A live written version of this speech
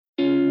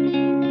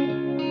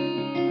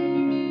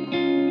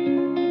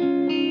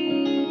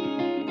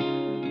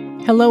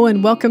Hello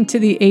and welcome to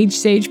the Age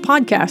Sage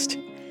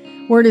podcast,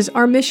 where it is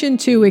our mission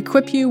to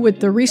equip you with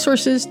the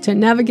resources to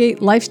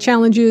navigate life's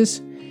challenges,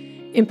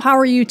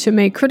 empower you to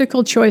make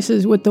critical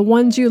choices with the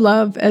ones you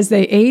love as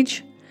they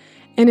age,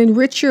 and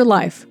enrich your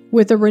life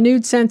with a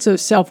renewed sense of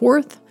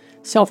self-worth,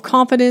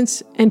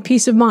 self-confidence, and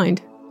peace of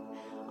mind.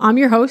 I'm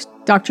your host,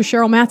 Dr.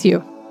 Cheryl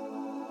Matthew.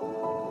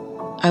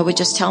 I would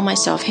just tell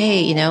myself,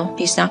 hey,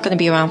 he's not going to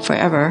be around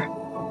forever.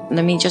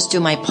 Let me just do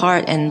my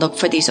part and look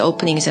for these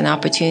openings and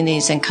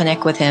opportunities and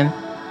connect with him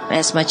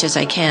as much as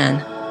I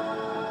can.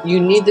 You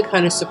need the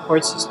kind of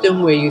support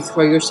system where you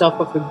throw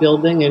yourself off a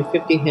building and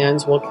 50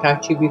 hands will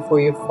catch you before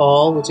you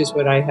fall, which is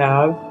what I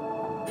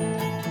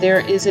have.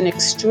 There is an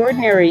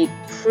extraordinary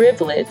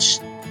privilege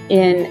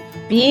in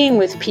being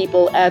with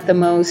people at the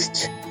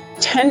most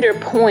tender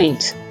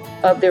point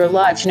of their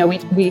lives.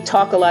 We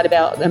talk a lot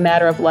about a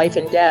matter of life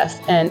and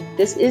death, and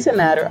this is a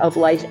matter of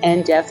life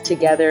and death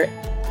together.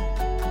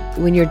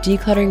 When you're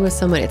decluttering with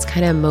someone, it's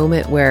kind of a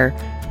moment where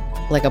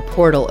like a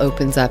portal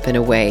opens up in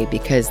a way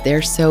because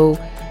they're so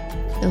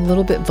a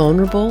little bit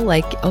vulnerable.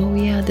 Like, oh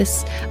yeah,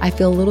 I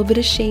feel a little bit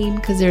ashamed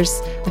because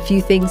there's a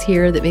few things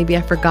here that maybe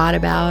I forgot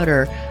about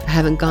or I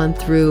haven't gone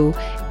through.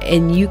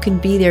 And you can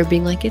be there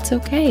being like, it's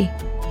okay.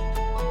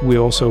 We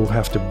also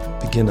have to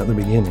begin at the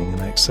beginning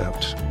and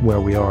accept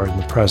where we are in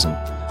the present,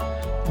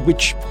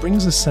 which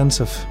brings a sense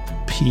of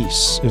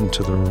peace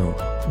into the room.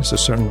 There's a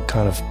certain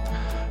kind of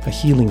a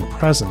healing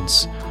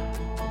presence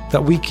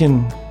that we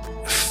can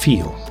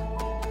feel.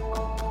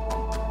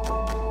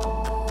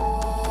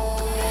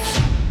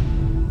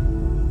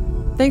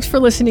 Thanks for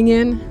listening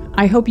in.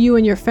 I hope you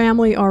and your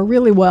family are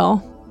really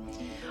well.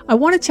 I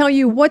want to tell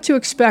you what to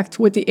expect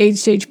with the Age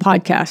Sage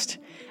podcast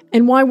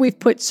and why we've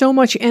put so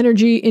much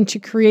energy into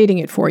creating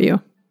it for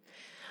you.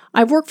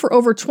 I've worked for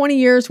over 20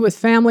 years with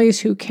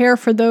families who care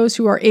for those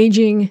who are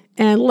aging,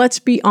 and let's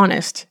be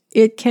honest,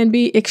 it can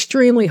be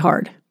extremely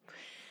hard.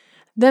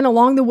 Then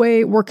along the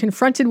way, we're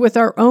confronted with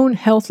our own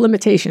health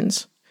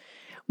limitations.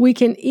 We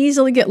can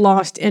easily get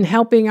lost in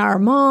helping our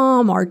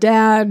mom, our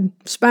dad,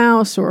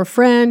 spouse, or a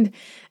friend,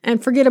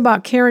 and forget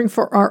about caring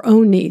for our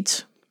own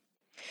needs.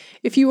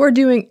 If you are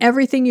doing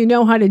everything you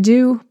know how to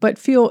do, but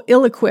feel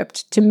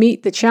ill-equipped to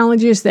meet the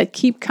challenges that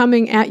keep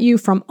coming at you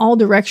from all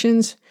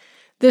directions,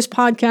 this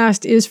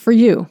podcast is for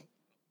you.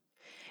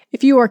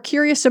 If you are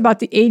curious about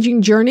the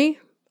aging journey,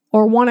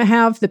 or want to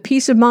have the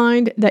peace of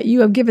mind that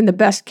you have given the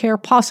best care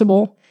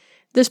possible,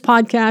 this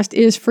podcast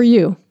is for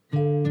you.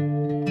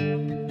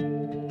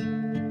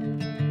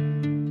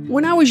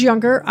 When I was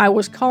younger, I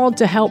was called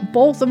to help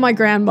both of my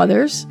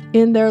grandmothers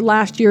in their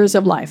last years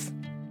of life.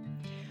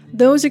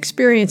 Those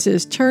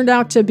experiences turned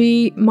out to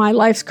be my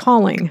life's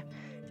calling,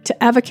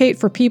 to advocate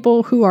for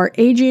people who are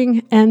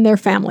aging and their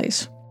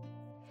families.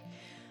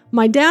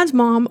 My dad's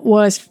mom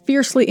was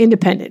fiercely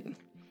independent.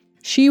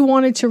 She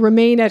wanted to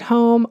remain at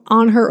home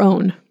on her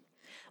own.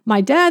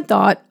 My dad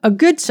thought a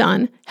good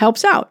son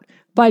helps out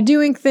by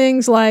doing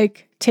things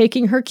like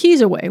taking her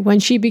keys away when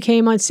she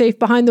became unsafe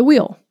behind the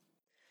wheel,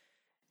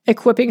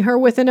 equipping her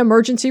with an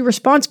emergency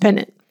response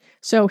pendant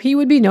so he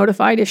would be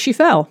notified if she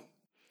fell,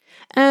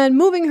 and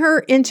moving her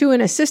into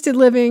an assisted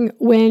living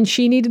when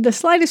she needed the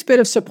slightest bit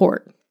of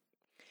support.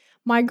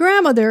 My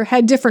grandmother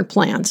had different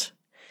plans.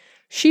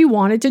 She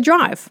wanted to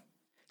drive,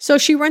 so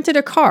she rented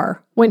a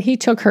car when he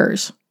took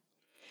hers.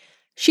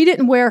 She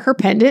didn't wear her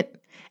pendant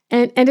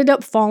and ended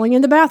up falling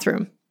in the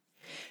bathroom.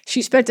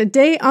 She spent a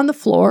day on the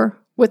floor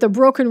with a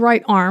broken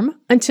right arm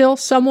until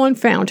someone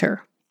found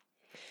her.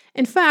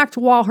 In fact,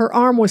 while her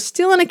arm was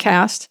still in a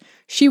cast,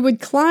 she would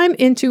climb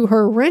into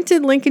her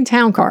rented Lincoln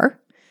Town Car,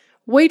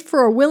 wait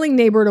for a willing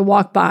neighbor to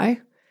walk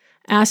by,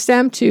 ask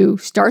them to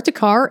start the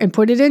car and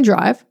put it in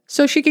drive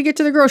so she could get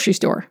to the grocery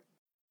store.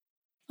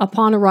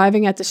 Upon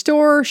arriving at the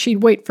store,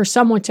 she'd wait for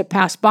someone to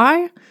pass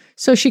by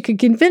so she could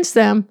convince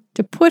them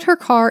to put her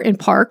car in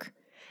park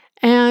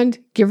and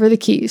give her the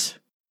keys.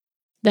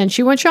 Then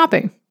she went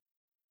shopping.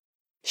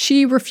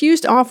 She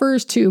refused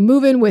offers to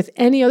move in with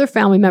any other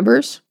family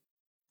members.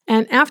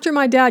 And after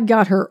my dad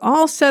got her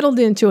all settled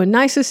into a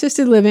nice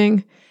assisted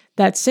living,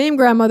 that same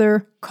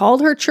grandmother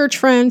called her church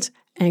friends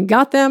and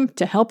got them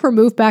to help her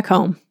move back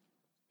home.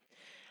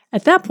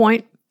 At that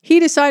point, he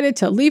decided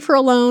to leave her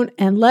alone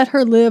and let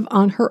her live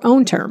on her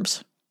own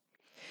terms.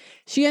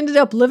 She ended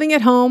up living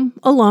at home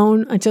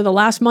alone until the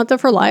last month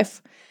of her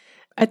life.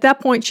 At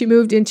that point, she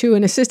moved into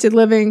an assisted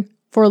living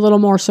for a little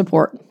more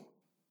support.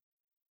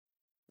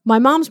 My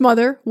mom's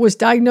mother was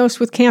diagnosed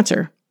with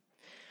cancer.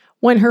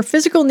 When her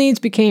physical needs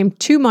became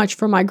too much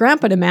for my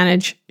grandpa to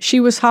manage,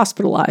 she was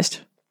hospitalized.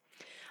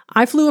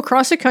 I flew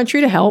across the country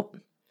to help.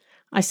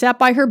 I sat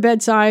by her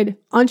bedside,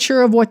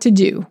 unsure of what to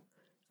do.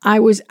 I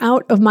was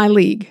out of my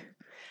league.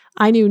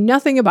 I knew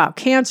nothing about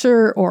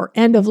cancer or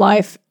end of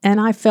life,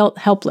 and I felt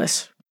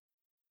helpless.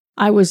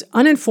 I was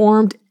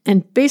uninformed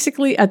and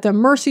basically at the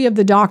mercy of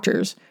the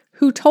doctors,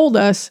 who told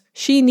us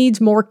she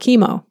needs more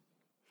chemo.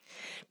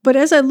 But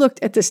as I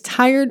looked at this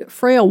tired,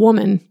 frail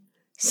woman,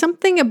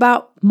 something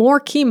about more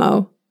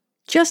chemo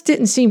just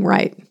didn't seem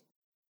right.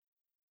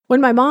 When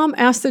my mom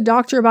asked the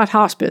doctor about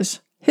hospice,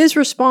 His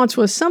response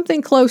was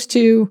something close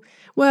to,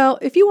 "Well,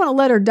 if you want to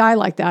let her die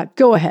like that,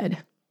 go ahead."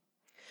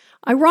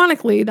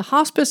 Ironically, the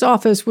hospice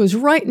office was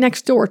right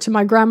next door to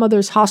my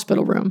grandmother's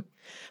hospital room,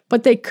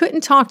 but they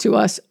couldn't talk to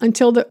us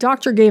until the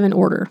doctor gave an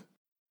order.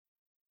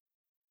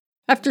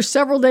 After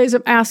several days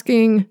of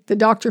asking, the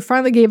doctor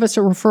finally gave us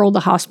a referral to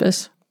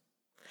hospice.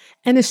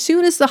 And as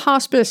soon as the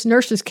hospice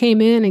nurses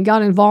came in and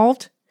got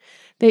involved,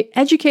 they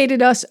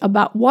educated us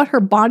about what her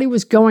body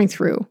was going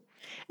through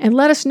and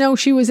let us know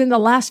she was in the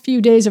last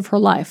few days of her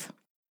life.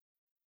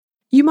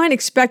 You might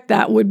expect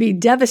that would be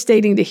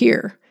devastating to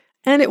hear,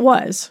 and it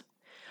was.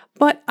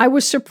 But I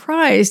was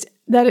surprised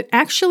that it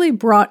actually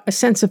brought a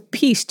sense of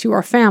peace to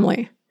our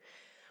family.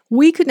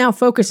 We could now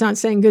focus on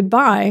saying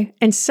goodbye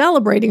and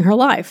celebrating her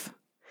life.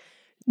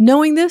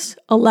 Knowing this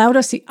allowed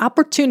us the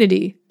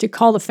opportunity to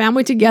call the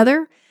family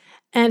together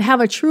and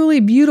have a truly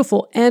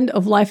beautiful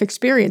end-of-life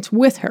experience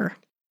with her.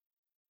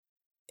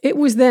 It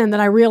was then that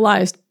I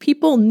realized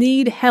people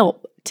need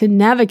help to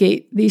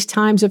navigate these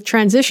times of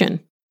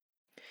transition.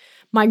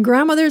 My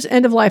grandmother's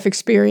end-of-life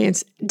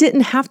experience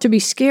didn't have to be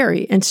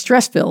scary and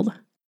stress-filled.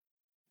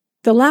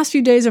 The last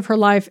few days of her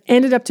life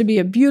ended up to be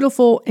a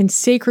beautiful and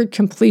sacred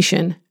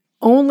completion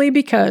only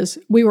because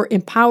we were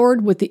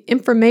empowered with the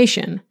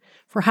information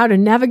for how to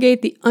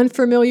navigate the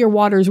unfamiliar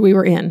waters we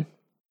were in.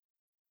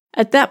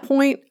 At that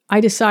point, I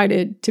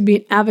decided to be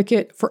an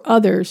advocate for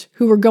others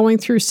who were going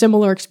through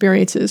similar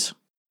experiences.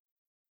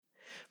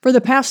 For the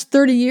past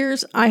 30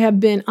 years, I have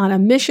been on a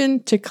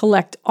mission to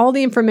collect all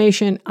the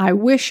information I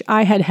wish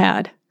I had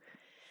had.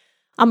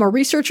 I'm a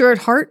researcher at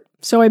heart,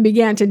 so I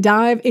began to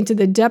dive into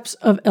the depths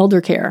of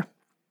elder care.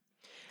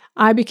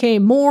 I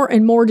became more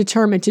and more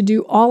determined to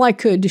do all I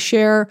could to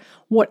share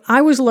what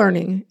I was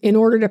learning in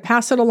order to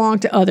pass it along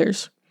to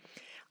others.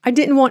 I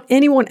didn't want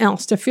anyone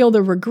else to feel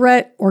the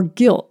regret or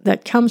guilt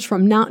that comes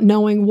from not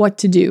knowing what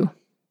to do.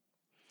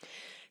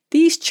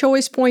 These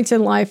choice points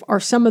in life are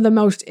some of the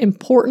most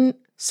important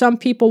some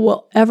people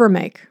will ever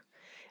make,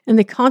 and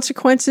the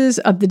consequences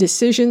of the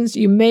decisions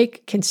you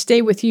make can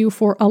stay with you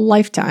for a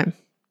lifetime.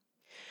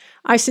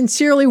 I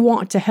sincerely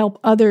want to help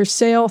others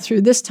sail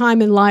through this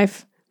time in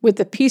life with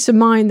the peace of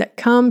mind that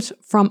comes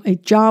from a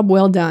job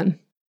well done,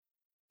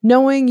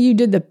 knowing you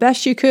did the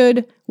best you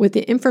could with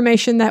the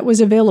information that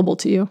was available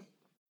to you.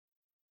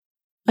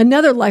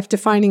 Another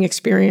life-defining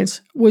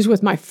experience was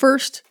with my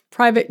first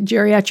private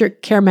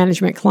geriatric care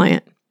management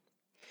client.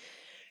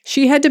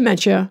 She had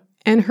dementia,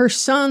 and her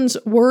son's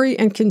worry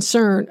and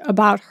concern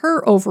about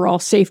her overall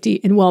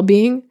safety and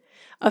well-being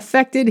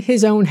affected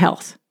his own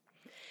health.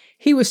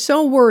 He was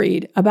so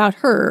worried about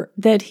her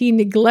that he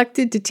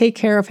neglected to take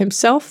care of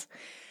himself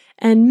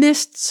and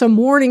missed some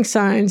warning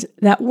signs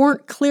that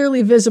weren't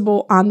clearly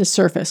visible on the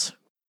surface.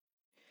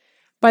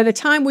 By the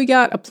time we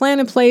got a plan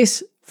in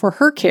place for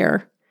her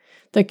care,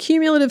 the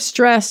cumulative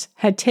stress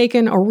had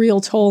taken a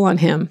real toll on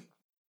him.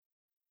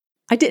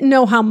 I didn't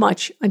know how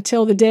much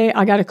until the day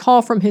I got a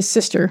call from his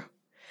sister.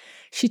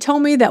 She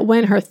told me that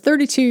when her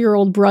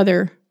 32-year-old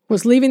brother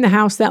was leaving the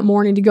house that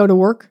morning to go to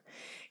work,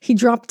 he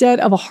dropped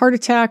dead of a heart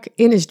attack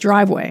in his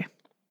driveway.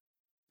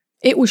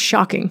 It was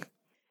shocking,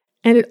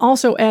 and it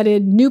also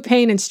added new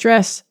pain and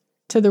stress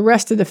to the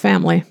rest of the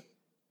family.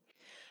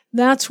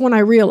 That's when I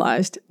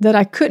realized that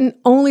I couldn't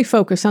only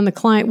focus on the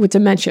client with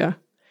dementia.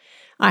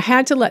 I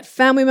had to let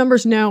family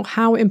members know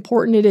how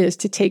important it is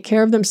to take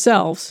care of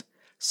themselves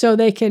so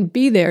they can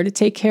be there to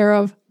take care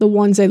of the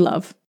ones they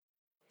love.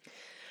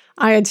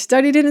 I had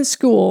studied it in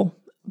school,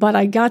 but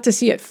I got to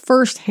see it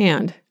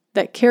firsthand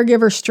that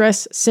caregiver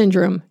stress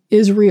syndrome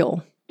is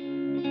real.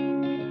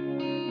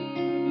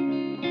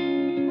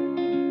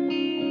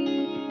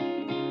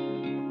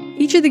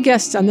 Each of the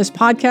guests on this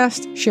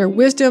podcast share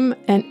wisdom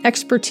and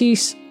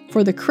expertise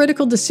for the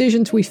critical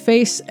decisions we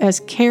face as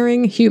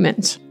caring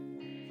humans.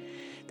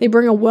 They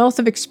bring a wealth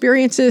of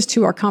experiences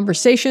to our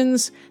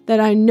conversations that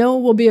I know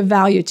will be of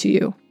value to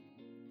you.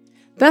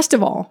 Best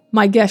of all,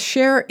 my guests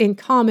share in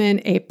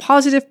common a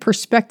positive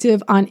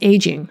perspective on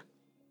aging.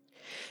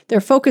 Their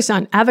focus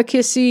on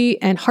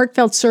advocacy and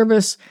heartfelt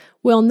service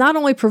will not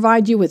only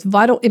provide you with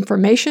vital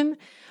information,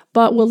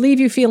 but will leave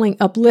you feeling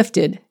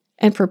uplifted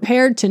and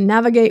prepared to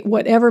navigate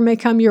whatever may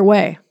come your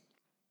way.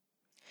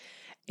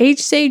 Age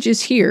Sage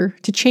is here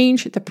to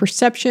change the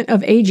perception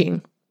of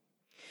aging.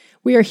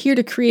 We are here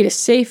to create a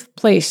safe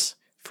place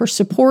for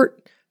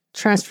support,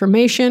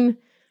 transformation,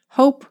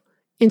 hope,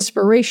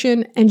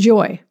 inspiration, and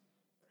joy.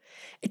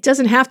 It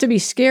doesn't have to be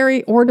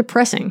scary or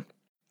depressing.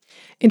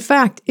 In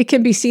fact, it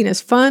can be seen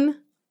as fun,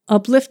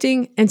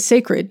 uplifting, and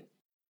sacred.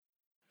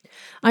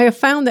 I have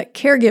found that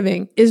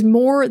caregiving is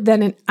more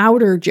than an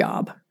outer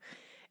job.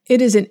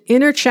 It is an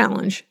inner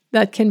challenge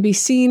that can be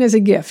seen as a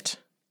gift.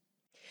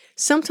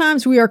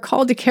 Sometimes we are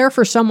called to care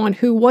for someone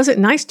who wasn't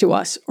nice to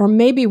us, or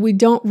maybe we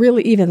don't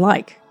really even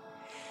like.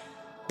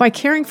 By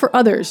caring for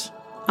others,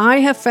 I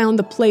have found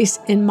the place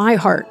in my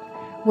heart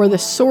where the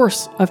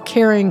source of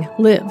caring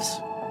lives.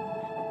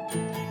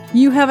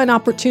 You have an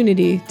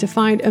opportunity to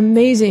find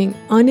amazing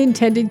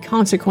unintended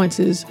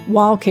consequences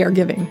while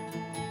caregiving.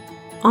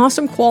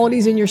 Awesome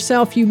qualities in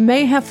yourself you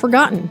may have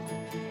forgotten,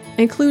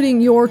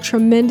 including your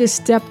tremendous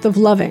depth of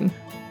loving,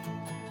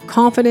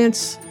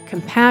 confidence,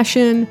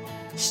 compassion,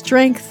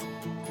 strength,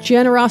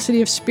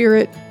 generosity of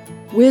spirit,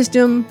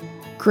 wisdom,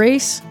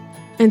 grace,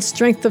 and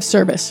strength of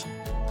service.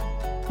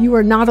 You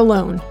are not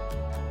alone.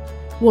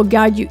 We'll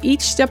guide you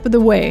each step of the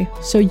way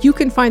so you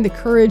can find the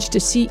courage to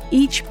see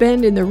each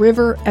bend in the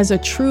river as a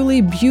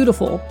truly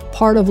beautiful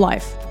part of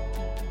life.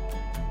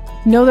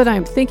 Know that I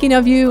am thinking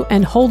of you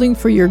and holding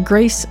for your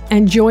grace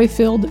and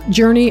joy-filled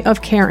journey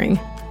of caring.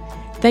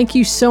 Thank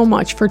you so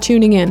much for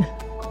tuning in.